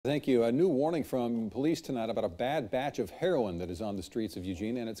Thank you. A new warning from police tonight about a bad batch of heroin that is on the streets of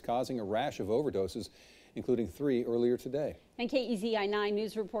Eugene, and it's causing a rash of overdoses, including 3 earlier today. And KEZI 9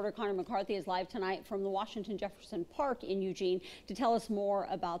 News reporter Connor McCarthy is live tonight from the Washington Jefferson Park in Eugene to tell us more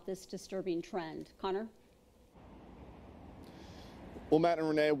about this disturbing trend. Connor? Well, Matt and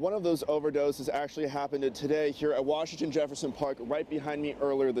Renee, one of those overdoses actually happened today here at Washington Jefferson Park right behind me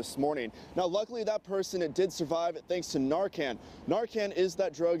earlier this morning. Now, luckily, that person did survive thanks to Narcan. Narcan is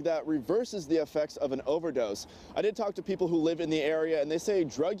that drug that reverses the effects of an overdose. I did talk to people who live in the area, and they say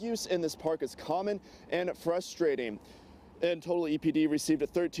drug use in this park is common and frustrating. In total, EPD received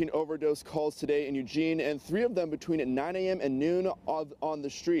 13 overdose calls today in Eugene, and 3 of them between 9 a.m. and noon on the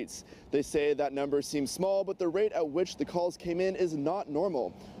streets. They say that number seems small, but the rate at which the calls came in is not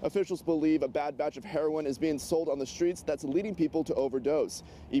normal. Officials believe a bad batch of heroin is being sold on the streets that's leading people to overdose.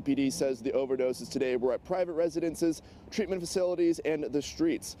 EPD says the overdoses today were at private residences, treatment facilities, and the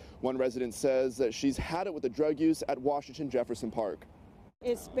streets. One resident says that she's had it with the drug use at Washington Jefferson Park.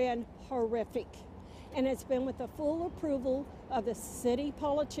 It's been horrific. And it's been with the full approval of the city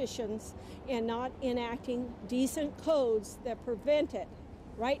politicians and not enacting decent codes that prevent it.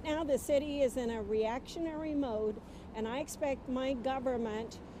 Right now, the city is in a reactionary mode, and I expect my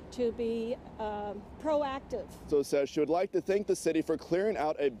government to be proactive. So says she would like to thank the city for clearing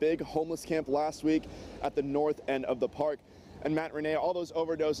out a big homeless camp last week at the north end of the park. And Matt, Renee, all those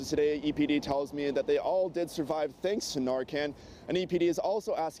overdoses today, EPD tells me that they all did survive thanks to Narcan. And EPD is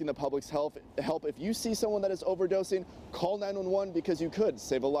also asking the public's help. If you see someone that is overdosing, call 911 because you could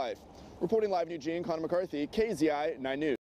save a life. Reporting live in Eugene, Connor McCarthy, KEZI 9 News.